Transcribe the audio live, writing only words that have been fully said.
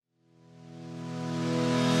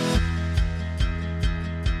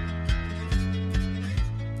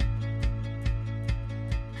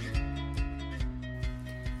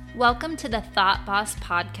Welcome to the Thought Boss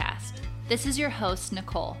Podcast. This is your host,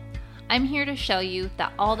 Nicole. I'm here to show you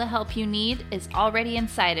that all the help you need is already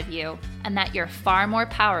inside of you and that you're far more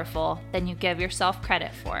powerful than you give yourself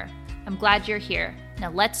credit for. I'm glad you're here.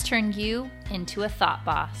 Now let's turn you into a thought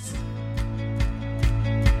boss.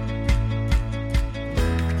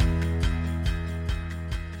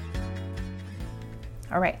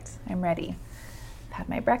 All right, I'm ready. I've had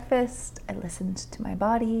my breakfast. I listened to my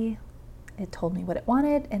body. It told me what it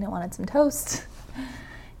wanted, and it wanted some toast.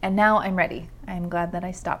 And now I'm ready. I'm glad that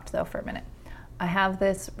I stopped though for a minute. I have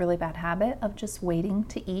this really bad habit of just waiting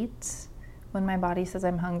to eat when my body says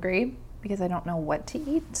I'm hungry because I don't know what to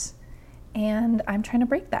eat. And I'm trying to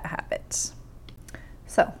break that habit.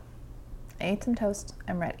 So I ate some toast.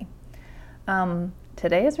 I'm ready.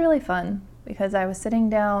 Today is really fun because I was sitting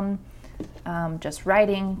down just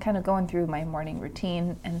writing, kind of going through my morning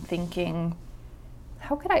routine and thinking,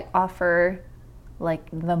 how could I offer like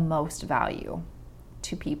the most value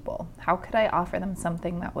to people? How could I offer them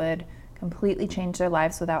something that would completely change their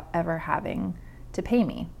lives without ever having to pay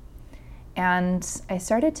me? And I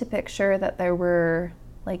started to picture that there were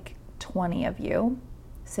like 20 of you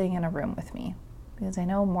sitting in a room with me, because I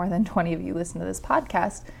know more than 20 of you listen to this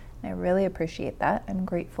podcast, and I really appreciate that. I'm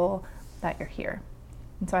grateful that you're here.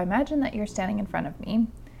 And so I imagine that you're standing in front of me.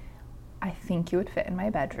 I think you would fit in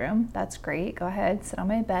my bedroom. That's great. Go ahead, sit on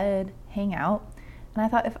my bed, hang out. And I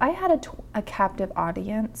thought if I had a captive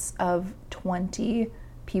audience of 20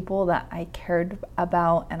 people that I cared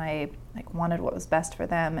about and I wanted what was best for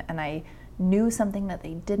them, and I knew something that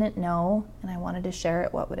they didn't know and I wanted to share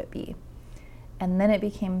it, what would it be? And then it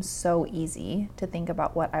became so easy to think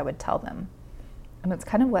about what I would tell them. And it's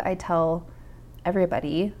kind of what I tell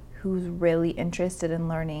everybody who's really interested in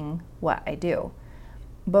learning what I do.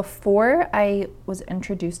 Before I was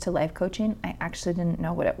introduced to life coaching, I actually didn't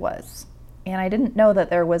know what it was. And I didn't know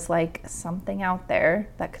that there was like something out there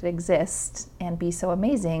that could exist and be so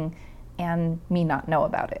amazing and me not know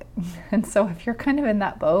about it. And so if you're kind of in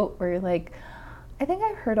that boat where you're like, I think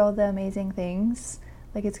I've heard all the amazing things,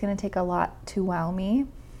 like it's going to take a lot to wow me,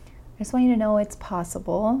 I just want you to know it's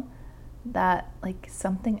possible that like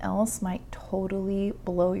something else might totally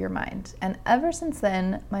blow your mind. And ever since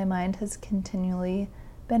then, my mind has continually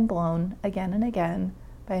been blown again and again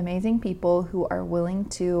by amazing people who are willing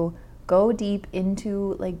to go deep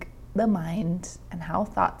into like the mind and how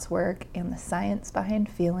thoughts work and the science behind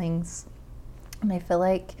feelings. And I feel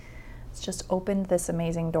like it's just opened this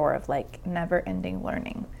amazing door of like never-ending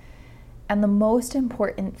learning. And the most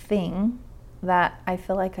important thing that I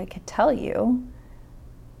feel like I could tell you,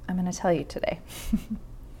 I'm going to tell you today.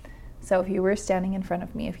 So if you were standing in front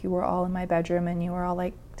of me, if you were all in my bedroom and you were all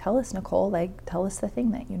like, tell us, Nicole, like tell us the thing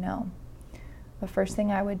that you know. The first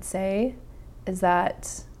thing I would say is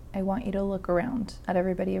that I want you to look around at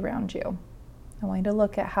everybody around you. I want you to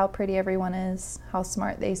look at how pretty everyone is, how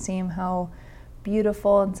smart they seem, how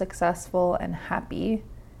beautiful and successful and happy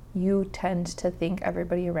you tend to think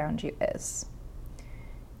everybody around you is.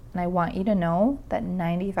 And I want you to know that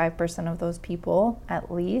 95% of those people,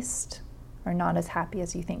 at least, are not as happy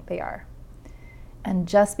as you think they are. And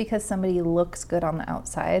just because somebody looks good on the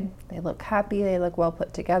outside, they look happy, they look well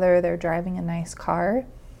put together, they're driving a nice car,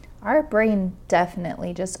 our brain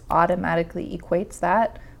definitely just automatically equates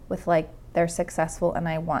that with like they're successful and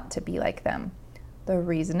I want to be like them. The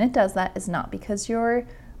reason it does that is not because you're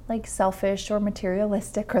like selfish or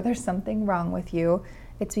materialistic or there's something wrong with you.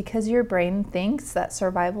 It's because your brain thinks that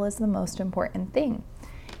survival is the most important thing.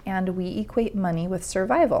 And we equate money with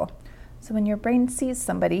survival. So when your brain sees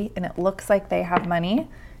somebody and it looks like they have money,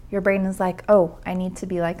 your brain is like, oh, I need to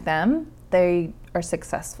be like them. They are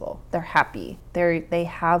successful. They're happy. They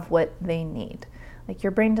have what they need. Like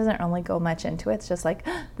your brain doesn't really go much into it. It's just like,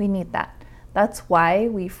 we need that. That's why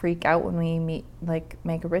we freak out when we meet like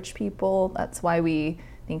mega rich people. That's why we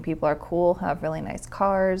think people are cool, have really nice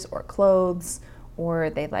cars or clothes,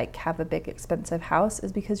 or they like have a big expensive house,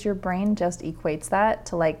 is because your brain just equates that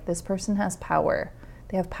to like, this person has power.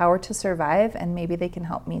 They have power to survive and maybe they can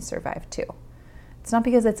help me survive too. It's not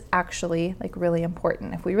because it's actually like really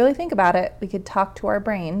important. If we really think about it, we could talk to our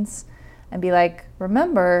brains and be like,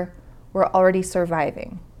 remember, we're already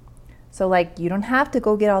surviving. So like, you don't have to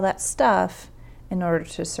go get all that stuff in order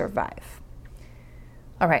to survive.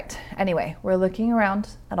 All right, anyway, we're looking around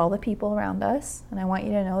at all the people around us, and I want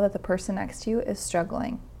you to know that the person next to you is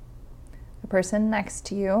struggling. The person next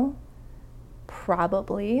to you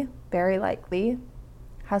probably, very likely,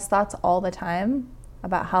 has thoughts all the time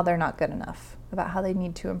about how they're not good enough, about how they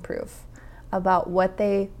need to improve, about what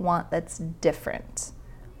they want that's different.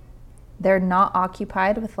 They're not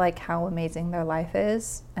occupied with like how amazing their life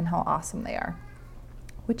is and how awesome they are.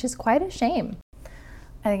 which is quite a shame.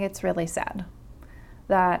 I think it's really sad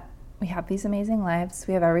that we have these amazing lives.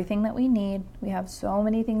 We have everything that we need. We have so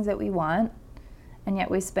many things that we want, and yet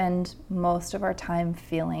we spend most of our time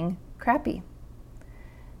feeling crappy.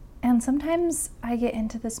 And sometimes I get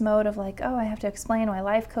into this mode of like, oh, I have to explain why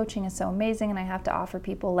life coaching is so amazing, and I have to offer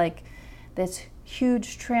people like this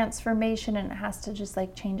huge transformation, and it has to just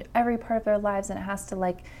like change every part of their lives, and it has to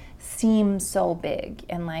like seem so big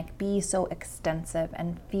and like be so extensive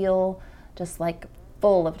and feel just like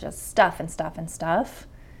full of just stuff and stuff and stuff.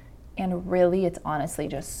 And really, it's honestly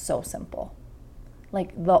just so simple.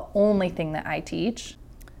 Like the only thing that I teach,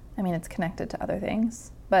 I mean, it's connected to other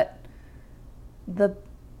things, but the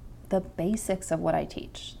basics of what I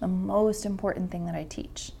teach, the most important thing that I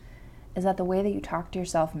teach is that the way that you talk to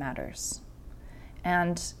yourself matters.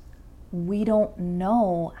 And we don't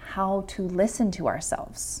know how to listen to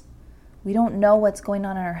ourselves. We don't know what's going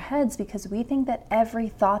on in our heads because we think that every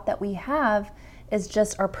thought that we have is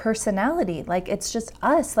just our personality. Like it's just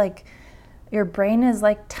us. Like your brain is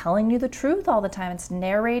like telling you the truth all the time. It's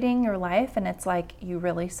narrating your life, and it's like, you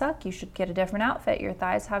really suck. You should get a different outfit. Your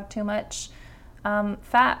thighs have too much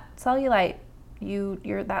fat, cellulite.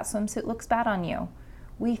 That swimsuit looks bad on you.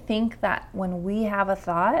 We think that when we have a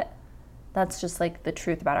thought, that's just like the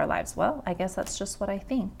truth about our lives. Well, I guess that's just what I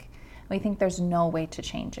think. We think there's no way to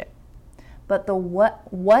change it. But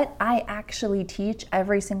what I actually teach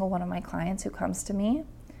every single one of my clients who comes to me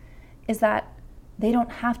is that they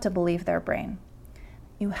don't have to believe their brain.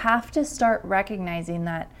 You have to start recognizing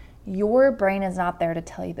that your brain is not there to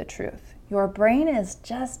tell you the truth. Your brain is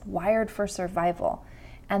just wired for survival.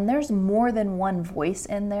 And there's more than one voice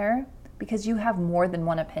in there because you have more than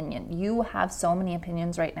one opinion. You have so many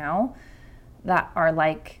opinions right now that are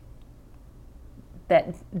like,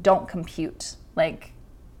 that don't compute. Like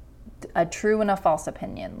a true and a false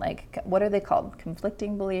opinion. Like, what are they called?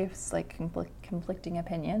 Conflicting beliefs, like conflicting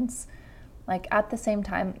opinions. Like at the same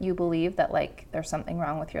time you believe that like there's something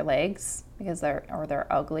wrong with your legs because they're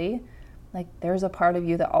ugly. Like there's a part of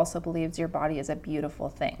you that also believes your body is a beautiful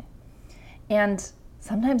thing. And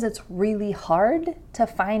sometimes it's really hard to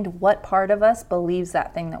find what part of us believes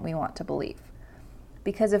that thing that we want to believe.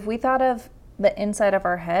 Because if we thought of the inside of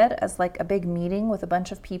our head as like a big meeting with a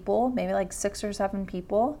bunch of people, maybe like 6 or 7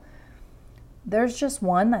 people, there's just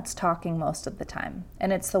one that's talking most of the time.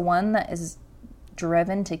 And it's the one that is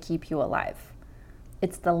driven to keep you alive.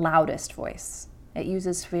 It's the loudest voice. It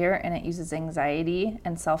uses fear and it uses anxiety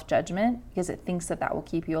and self-judgment because it thinks that that will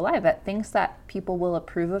keep you alive. It thinks that people will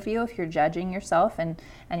approve of you if you're judging yourself and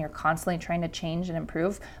you're constantly trying to change and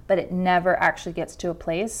improve, but it never actually gets to a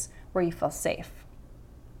place where you feel safe.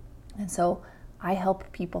 And so I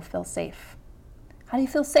help people feel safe. How do you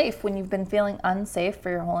feel safe when you've been feeling unsafe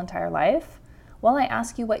for your whole entire life? Well, I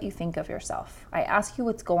ask you what you think of yourself. I ask you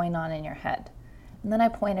what's going on in your head. And then I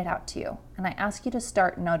point it out to you. And I ask you to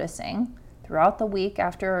start noticing throughout the week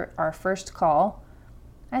after our first call,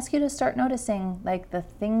 I ask you to start noticing like the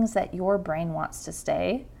things that your brain wants to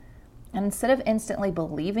say. And instead of instantly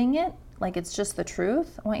believing it, like it's just the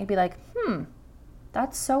truth, I want you to be like,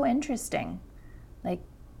 that's so interesting. Like,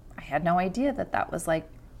 I had no idea that that was like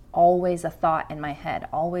always a thought in my head,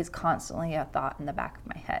 always constantly a thought in the back of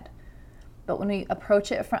my head. But when we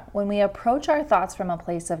approach our thoughts from a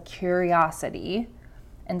place of curiosity,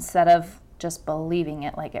 instead of just believing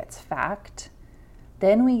it like it's fact,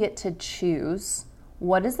 then we get to choose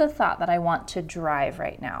what is the thought that I want to drive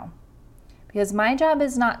right now. Because my job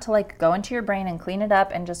is not to like go into your brain and clean it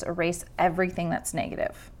up and just erase everything that's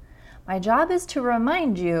negative. My job is to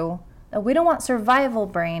remind you that we don't want survival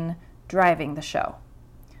brain driving the show.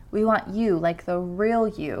 We want you, like the real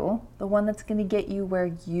you, the one that's going to get you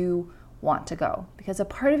where you want to go. Because a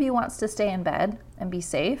part of you wants to stay in bed and be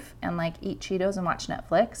safe and like eat Cheetos and watch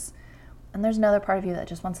Netflix. And there's another part of you that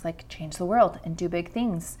just wants to like change the world and do big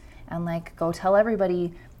things and like go tell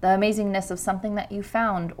everybody the amazingness of something that you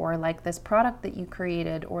found, or like this product that you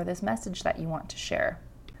created, or this message that you want to share.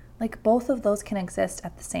 Like both of those can exist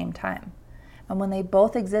at the same time. And when they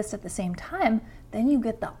both exist at the same time, then you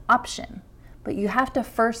get the option. But you have to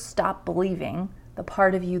first stop believing the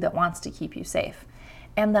part of you that wants to keep you safe.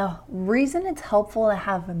 And the reason it's helpful to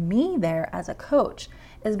have me there as a coach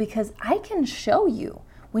is because I can show you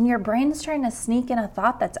when your brain's trying to sneak in a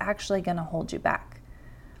thought that's actually going to hold you back.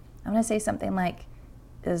 I'm going to say something like,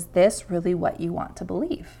 is this really what you want to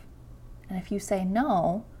believe? And if you say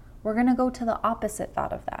no, we're going to go to the opposite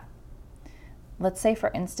thought of that. Let's say,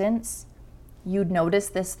 for instance, you'd notice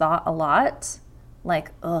this thought a lot,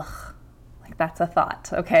 like, ugh, like that's a thought,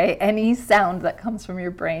 okay? Any sound that comes from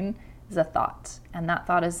your brain is a thought. And that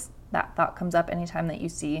thought comes up anytime that you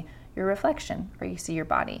see your reflection or you see your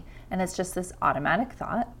body. And it's just this automatic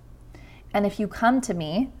thought. And if you come to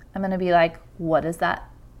me, I'm going to be like, what does that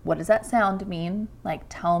sound mean? Like,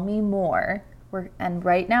 tell me more. And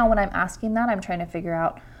right now when I'm asking that, I'm trying to figure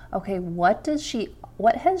out, okay, what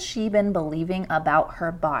has she been believing about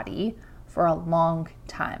her body for a long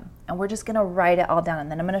time? And we're just going to write it all down, and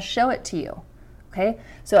then I'm going to show it to you. Okay?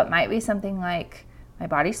 So it might be something like, my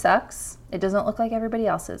body sucks. It doesn't look like everybody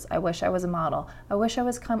else's. I wish I was a model. I wish I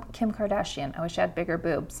was Kim Kardashian. I wish I had bigger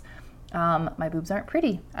boobs. My boobs aren't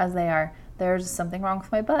pretty as they are. There's something wrong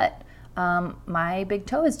with my butt. My big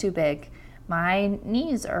toe is too big. My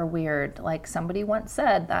knees are weird. Like somebody once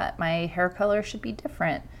said that my hair color should be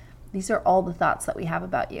different. These are all the thoughts that we have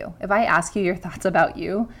about you. If I ask you your thoughts about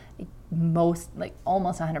you, almost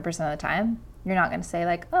 100% of the time, you're not going to say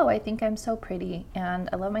like, oh, I think I'm so pretty and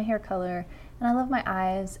I love my hair color and I love my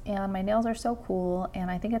eyes and my nails are so cool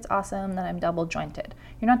and I think it's awesome that I'm double jointed.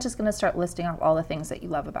 You're not just going to start listing off all the things that you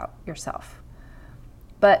love about yourself.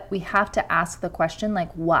 But we have to ask the question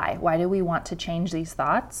like, why? Why do we want to change these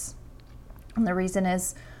thoughts? And the reason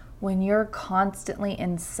is when you're constantly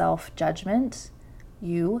in self-judgment,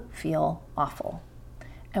 you feel awful.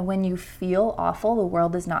 And when you feel awful, the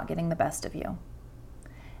world is not getting the best of you.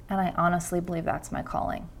 And I honestly believe that's my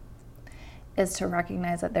calling, is to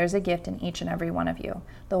recognize that there's a gift in each and every one of you.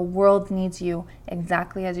 The world needs you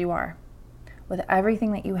exactly as you are, with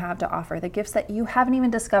everything that you have to offer, the gifts that you haven't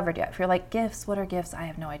even discovered yet. If you're like, gifts, what are gifts? I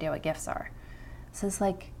have no idea what gifts are. This is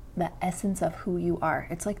like the essence of who you are.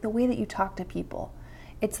 It's like the way that you talk to people.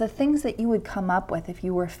 It's the things that you would come up with if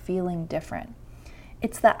you were feeling different.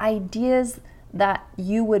 It's the ideas that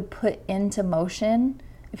you would put into motion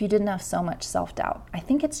if you didn't have so much self-doubt. I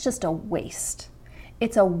think it's just a waste.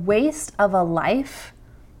 It's a waste of a life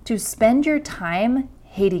to spend your time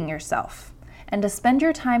hating yourself and to spend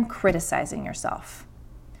your time criticizing yourself.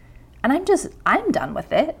 And I'm done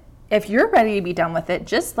with it. If you're ready to be done with it,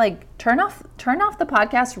 just like turn off the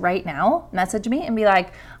podcast right now, message me and be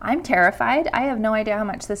like, I'm terrified. I have no idea how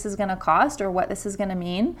much this is going to cost or what this is going to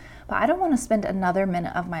mean, but I don't want to spend another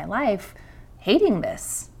minute of my life hating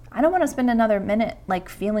this. I don't want to spend another minute like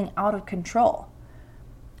feeling out of control.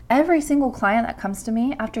 Every single client that comes to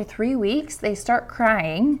me after 3 weeks, they start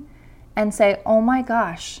crying and say, oh my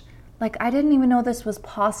gosh, like I didn't even know this was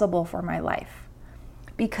possible for my life.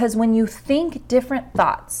 Because when you think different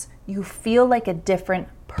thoughts, you feel like a different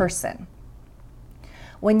person.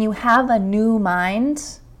 When you have a new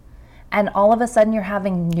mind and all of a sudden you're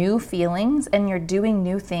having new feelings and you're doing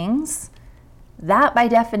new things, that by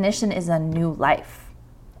definition is a new life.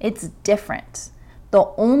 It's different.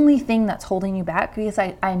 The only thing that's holding you back, because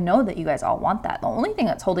I know that you guys all want that, the only thing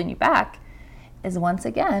that's holding you back is once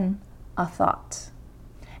again a thought.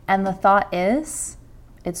 And the thought is,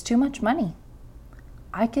 it's too much money.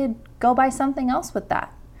 I could go buy something else with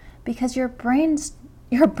that. Because your brain's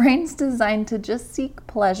designed to just seek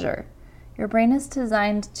pleasure. Your brain is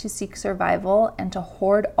designed to seek survival and to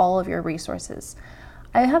hoard all of your resources.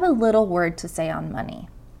 I have a little word to say on money.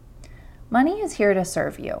 Money is here to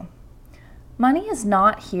serve you. Money is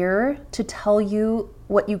not here to tell you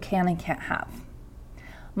what you can and can't have.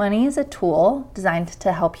 Money is a tool designed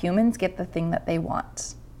to help humans get the thing that they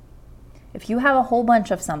want. If you have a whole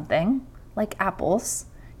bunch of something, like apples,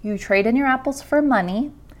 you trade in your apples for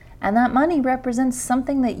money, and that money represents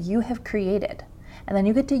something that you have created. And then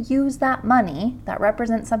you get to use that money that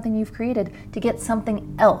represents something you've created to get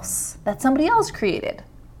something else that somebody else created.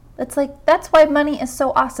 That's why money is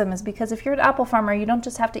so awesome, is because if you're an apple farmer, you don't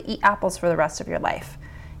just have to eat apples for the rest of your life.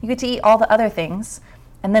 You get to eat all the other things,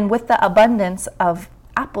 and then with the abundance of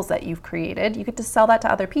apples that you've created, you get to sell that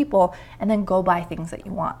to other people and then go buy things that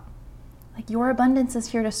you want. Like, your abundance is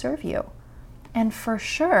here to serve you. And for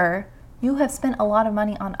sure, you have spent a lot of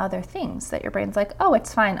money on other things that your brain's like, oh,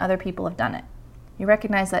 it's fine, other people have done it. You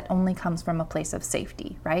recognize that only comes from a place of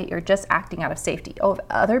safety, right? You're just acting out of safety. Oh, if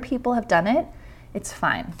other people have done it, it's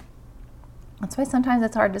fine. That's why sometimes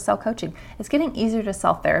it's hard to sell coaching. It's getting easier to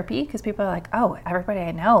sell therapy because people are like, oh, everybody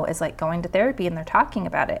I know is like going to therapy and they're talking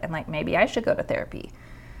about it and like maybe I should go to therapy.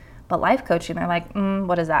 But life coaching, they're like,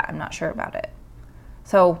 what is that? I'm not sure about it.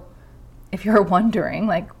 So if you're wondering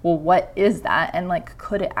like, well, what is that? And like,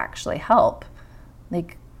 could it actually help?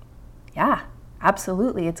 Like, yeah,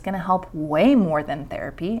 absolutely. It's going to help way more than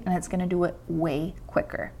therapy, and it's going to do it way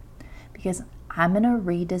quicker because I'm going to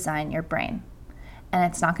redesign your brain. And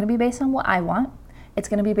it's not going to be based on what I want. It's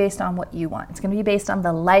going to be based on what you want. It's going to be based on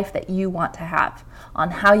the life that you want to have, on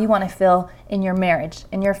how you want to feel in your marriage,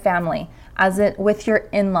 in your family, with your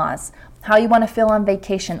in-laws, how you want to feel on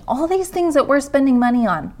vacation. All these things that we're spending money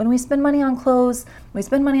on. When we spend money on clothes, we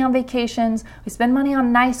spend money on vacations, we spend money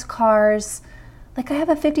on nice cars. Like I have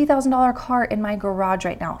a $50,000 car in my garage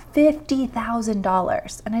right now,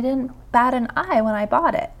 $50,000. And I didn't bat an eye when I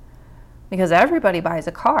bought it because everybody buys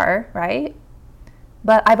a car, right?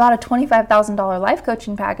 But I bought a $25,000 life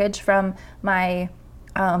coaching package from my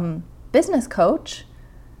business coach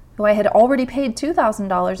who I had already paid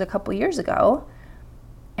 $2,000 a couple years ago.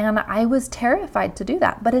 And I was terrified to do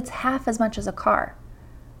that, but it's half as much as a car.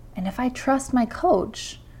 And if I trust my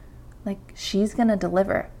coach, like she's going to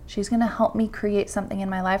deliver. She's going to help me create something in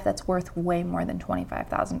my life that's worth way more than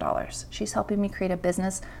 $25,000. She's helping me create a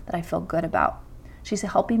business that I feel good about. She's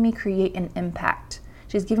helping me create an impact.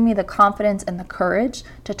 She's giving me the confidence and the courage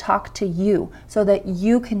to talk to you so that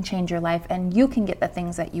you can change your life and you can get the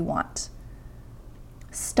things that you want.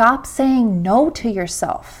 Stop saying no to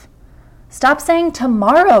yourself. Stop saying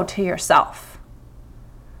tomorrow to yourself.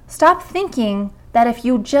 Stop thinking that if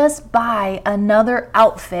you just buy another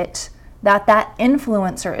outfit that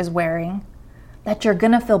influencer is wearing, that you're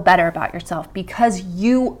going to feel better about yourself, because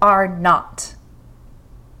you are not.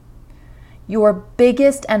 Your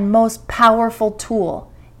biggest and most powerful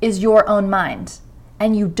tool is your own mind,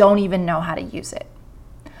 and you don't even know how to use it.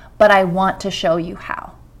 But I want to show you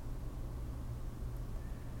how.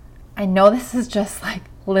 I know this is just like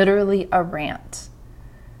literally a rant,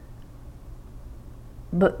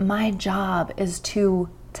 but my job is to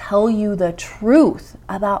tell you the truth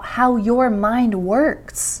about how your mind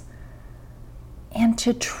works and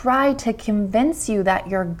to try to convince you that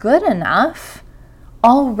you're good enough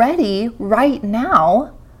already right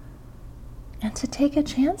now and to take a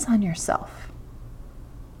chance on yourself.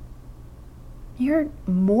 You're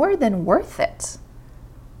more than worth it.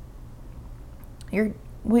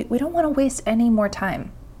 We don't want to waste any more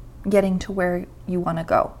time getting to where you want to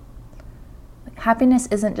go. Happiness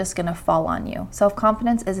isn't just going to fall on you.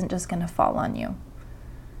 Self-confidence isn't just going to fall on you.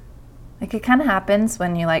 Like it kind of happens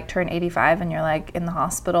when you like turn 85 and you're like in the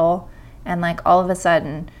hospital and like all of a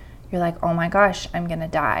sudden you're like, oh my gosh, I'm going to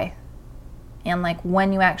die. And like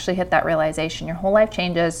when you actually hit that realization, your whole life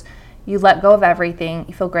changes. You let go of everything.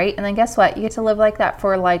 You feel great. And then guess what? You get to live like that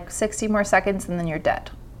for like 60 more seconds and then you're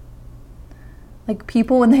dead. Like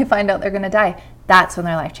people, when they find out they're going to die, that's when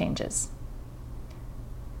their life changes.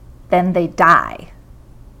 Then they die.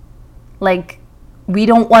 Like, we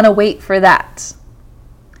don't want to wait for that.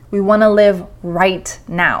 We want to live right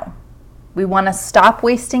now. We want to stop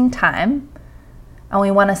wasting time, and we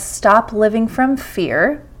want to stop living from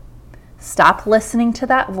fear. Stop listening to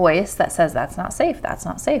that voice that says, that's not safe, that's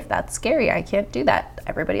not safe, that's scary, I can't do that,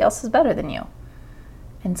 everybody else is better than you.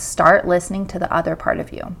 And start listening to the other part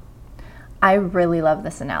of you. I really love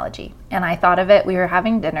this analogy. And I thought of it, we were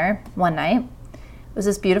having dinner one night. It was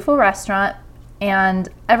this beautiful restaurant, and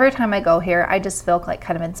every time I go here, I just feel like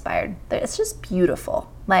kind of inspired. It's just beautiful.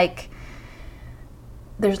 Like,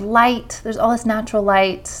 there's light, there's all this natural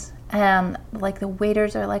light, and like the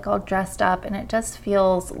waiters are like all dressed up, and it just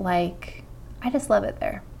feels like, I just love it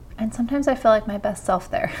there. And sometimes I feel like my best self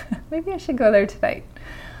there. Maybe I should go there tonight.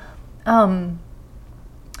 And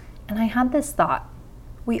I had this thought.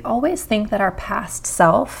 We always think that our past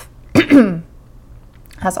self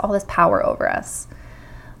has all this power over us.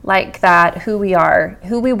 Like that who we are,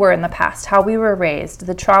 who we were in the past, how we were raised,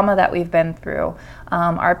 the trauma that we've been through,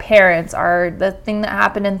 our parents, the thing that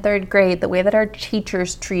happened in third grade, the way that our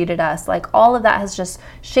teachers treated us, like all of that has just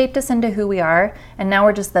shaped us into who we are, and now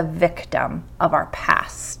we're just the victim of our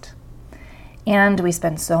past. And we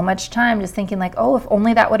spend so much time just thinking like, oh, if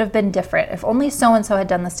only that would have been different, if only so-and-so had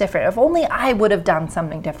done this different, if only I would have done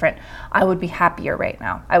something different, I would be happier right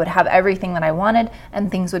now. I would have everything that I wanted and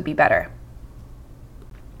things would be better.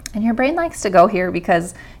 And your brain likes to go here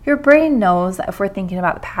because your brain knows that if we're thinking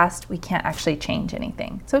about the past, we can't actually change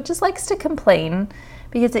anything. So it just likes to complain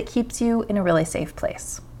because it keeps you in a really safe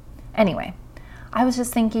place. Anyway, I was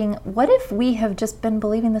just thinking, what if we have just been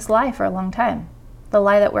believing this lie for a long time? The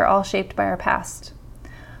lie that we're all shaped by our past.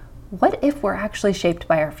 What if we're actually shaped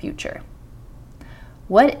by our future?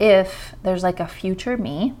 What if there's like a future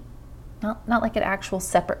me, not like an actual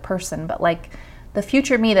separate person, but like the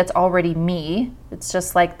future me that's already me. It's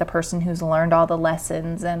just like the person who's learned all the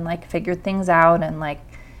lessons and like figured things out and like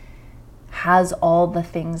has all the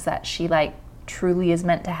things that she like truly is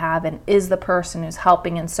meant to have and is the person who's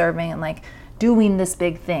helping and serving and like doing this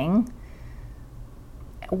big thing.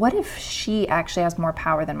 What if she actually has more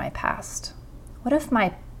power than my past? What if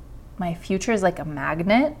my my future is like a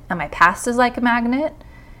magnet and my past is like a magnet.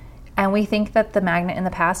 And we think that the magnet in the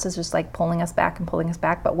past is just like pulling us back and pulling us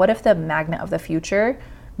back. But what if the magnet of the future,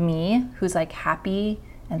 me, who's like happy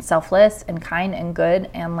and selfless and kind and good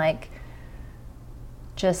and like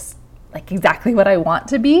just like exactly what I want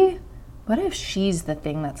to be, what if she's the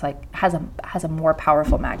thing that's like has a more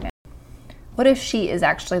powerful magnet? What if she is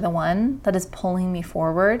actually the one that is pulling me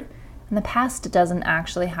forward and the past doesn't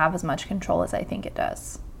actually have as much control as I think it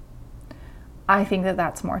does? I think that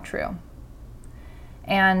that's more true.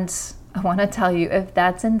 And I want to tell you, if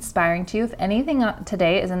that's inspiring to you, if anything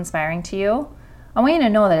today is inspiring to you, I want you to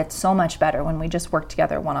know that it's so much better when we just work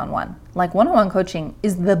together one-on-one. Like one-on-one coaching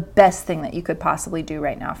is the best thing that you could possibly do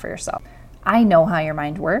right now for yourself. I know how your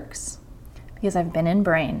mind works because I've been in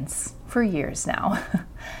brains for years now.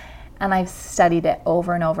 And I've studied it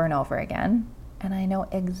over and over and over again. And I know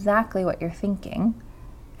exactly what you're thinking.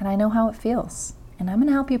 And I know how it feels. And I'm going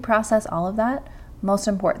to help you process all of that. Most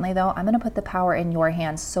importantly, though, I'm going to put the power in your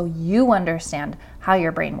hands so you understand how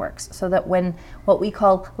your brain works. So that when what we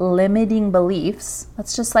call limiting beliefs,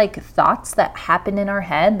 that's just like thoughts that happen in our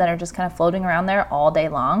head that are just kind of floating around there all day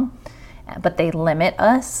long, but they limit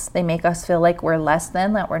us. They make us feel like we're less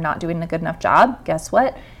than, that we're not doing a good enough job. Guess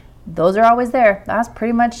what? Those are always there. That's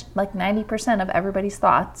pretty much like 90% of everybody's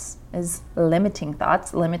thoughts is limiting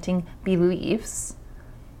thoughts, limiting beliefs.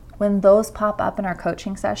 When those pop up in our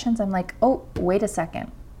coaching sessions, I'm like, oh, wait a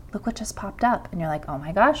second. Look what just popped up. And you're like, oh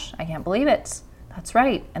my gosh, I can't believe it. That's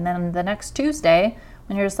right. And then the next Tuesday,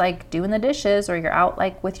 when you're just like doing the dishes or you're out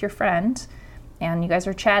like with your friend and you guys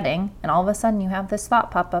are chatting and all of a sudden you have this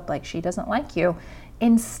thought pop up like she doesn't like you.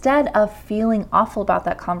 Instead of feeling awful about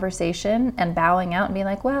that conversation and bowing out and being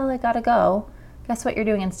like, well, I gotta go. Guess what you're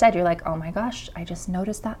doing instead? You're like, oh my gosh, I just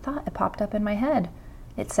noticed that thought. It popped up in my head.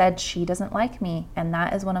 It said she doesn't like me. And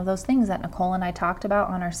that is one of those things that Nicole and I talked about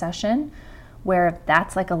on our session, where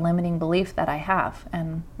that's like a limiting belief that I have.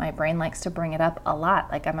 And my brain likes to bring it up a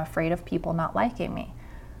lot. Like I'm afraid of people not liking me.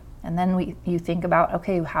 And then you think about,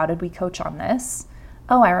 okay, how did we coach on this?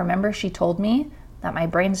 Oh, I remember she told me that my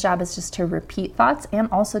brain's job is just to repeat thoughts and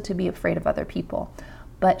also to be afraid of other people.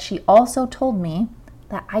 But she also told me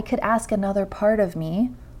that I could ask another part of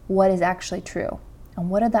me what is actually true. And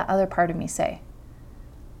what did that other part of me say?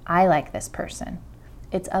 I like this person.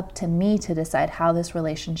 It's up to me to decide how this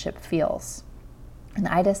relationship feels. And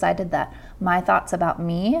I decided that my thoughts about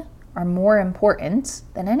me are more important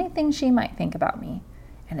than anything she might think about me.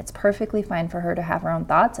 And it's perfectly fine for her to have her own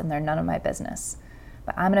thoughts, and they're none of my business.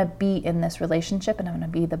 But I'm going to be in this relationship and I'm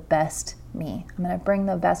going to be the best me. I'm going to bring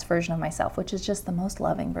the best version of myself, which is just the most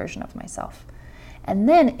loving version of myself. And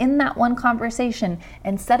then in that one conversation,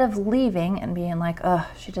 instead of leaving and being like, oh,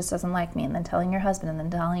 she just doesn't like me, and then telling your husband and then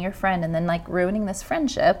telling your friend and then like ruining this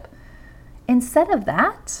friendship, instead of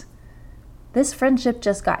that, this friendship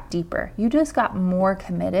just got deeper. You just got more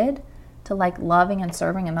committed to like loving and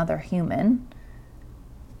serving another human.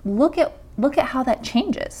 Look at how that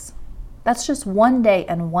changes. That's just one day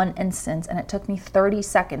and one instance, and it took me 30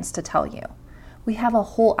 seconds to tell you. We have a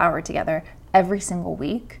whole hour together every single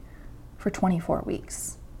week for 24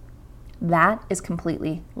 weeks. That is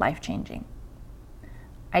completely life-changing.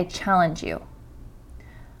 I challenge you.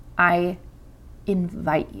 I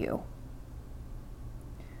invite you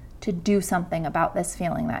to do something about this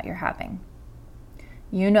feeling that you're having.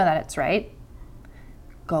 You know that it's right.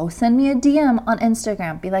 Go send me a DM on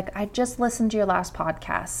Instagram. Be like, I just listened to your last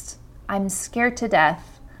podcast. I'm scared to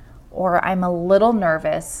death, or I'm a little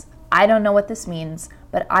nervous. I don't know what this means,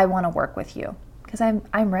 but I want to work with you because I'm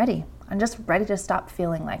ready. I'm just ready to stop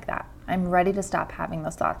feeling like that. I'm ready to stop having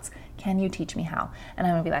those thoughts. Can you teach me how? And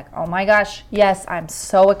I'm going to be like, oh my gosh, yes, I'm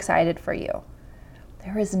so excited for you.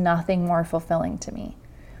 There is nothing more fulfilling to me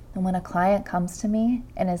than when a client comes to me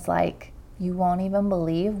and is like, you won't even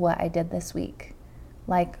believe what I did this week.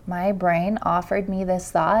 Like my brain offered me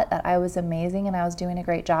this thought that I was amazing and I was doing a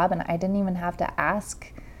great job, and I didn't even have to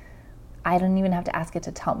ask. I didn't even have to ask it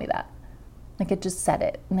to tell me that. Like it just said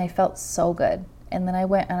it, and I felt so good. And then I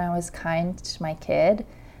went and I was kind to my kid,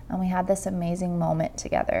 and we had this amazing moment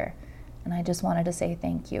together. And I just wanted to say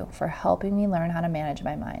thank you for helping me learn how to manage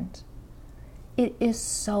my mind. It is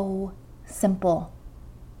so simple.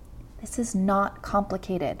 This is not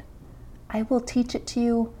complicated. I will teach it to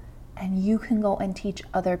you, and you can go and teach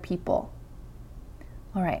other people.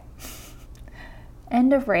 All right.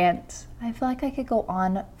 End of rant. I feel like I could go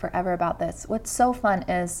on forever about this. What's so fun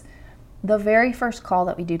is the very first call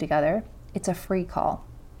that we do together, it's a free call.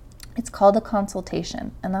 It's called a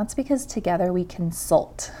consultation, and that's because together we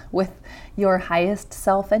consult with your highest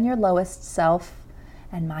self and your lowest self,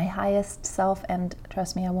 and my highest self, and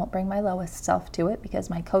trust me, I won't bring my lowest self to it because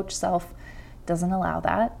my coach self doesn't allow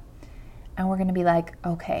that. And we're going to be like,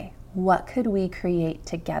 okay, what could we create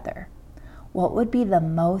together? What would be the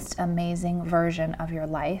most amazing version of your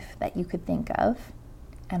life that you could think of?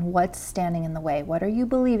 And what's standing in the way? What are you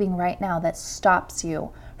believing right now that stops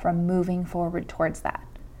you from moving forward towards that?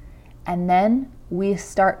 And then we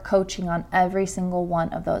start coaching on every single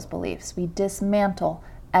one of those beliefs. We dismantle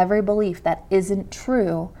every belief that isn't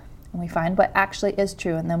true, and we find what actually is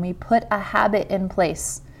true. And then we put a habit in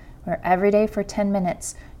place where every day for 10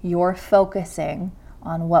 minutes, you're focusing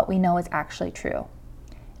on what we know is actually true.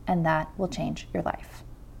 And that will change your life.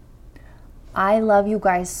 I love you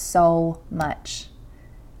guys so much.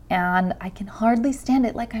 And I can hardly stand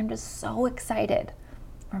it. Like, I'm just so excited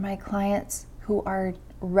for my clients who are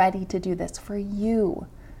ready to do this, for you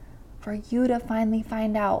to finally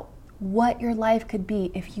find out what your life could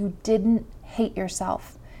be if you didn't hate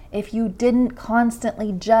yourself, if you didn't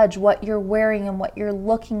constantly judge what you're wearing and what you're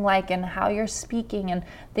looking like and how you're speaking and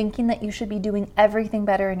thinking that you should be doing everything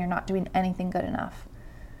better and you're not doing anything good enough.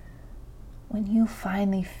 When you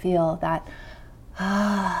finally feel that,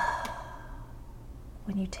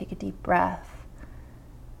 when you take a deep breath,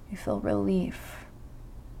 you feel relief.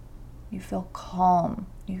 You feel calm,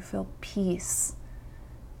 you feel peace,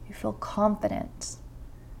 you feel confident.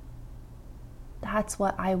 That's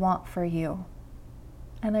what I want for you.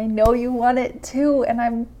 And I know you want it too,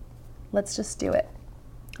 and let's just do it.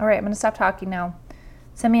 All right, I'm gonna stop talking now.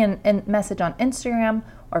 Send me a message on Instagram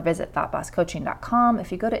or visit thoughtbosscoaching.com.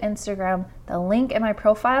 If you go to Instagram, the link in my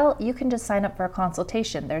profile, you can just sign up for a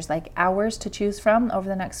consultation. There's like hours to choose from over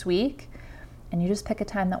the next week, and you just pick a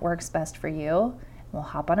time that works best for you. We'll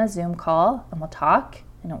hop on a Zoom call and we'll talk,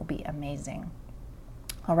 and it will be amazing.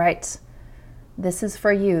 All right, this is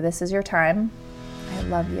for you. This is your time. I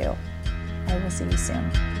love you. I will see you soon.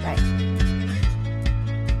 Bye.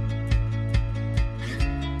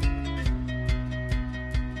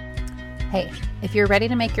 Hey, if you're ready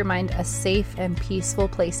to make your mind a safe and peaceful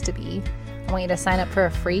place to be, I want you to sign up for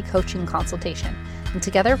a free coaching consultation. And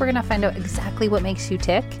together we're going to find out exactly what makes you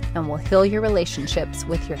tick, and we'll heal your relationships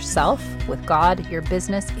with yourself, with God, your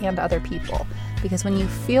business, and other people. Because when you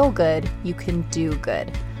feel good, you can do good.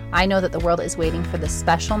 I know that the world is waiting for the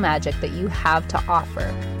special magic that you have to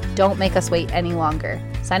offer. Don't make us wait any longer.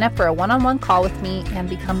 Sign up for a one-on-one call with me and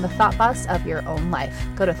become the thought boss of your own life.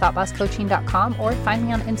 Go to thoughtbosscoaching.com or find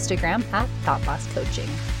me on Instagram at thoughtbosscoaching.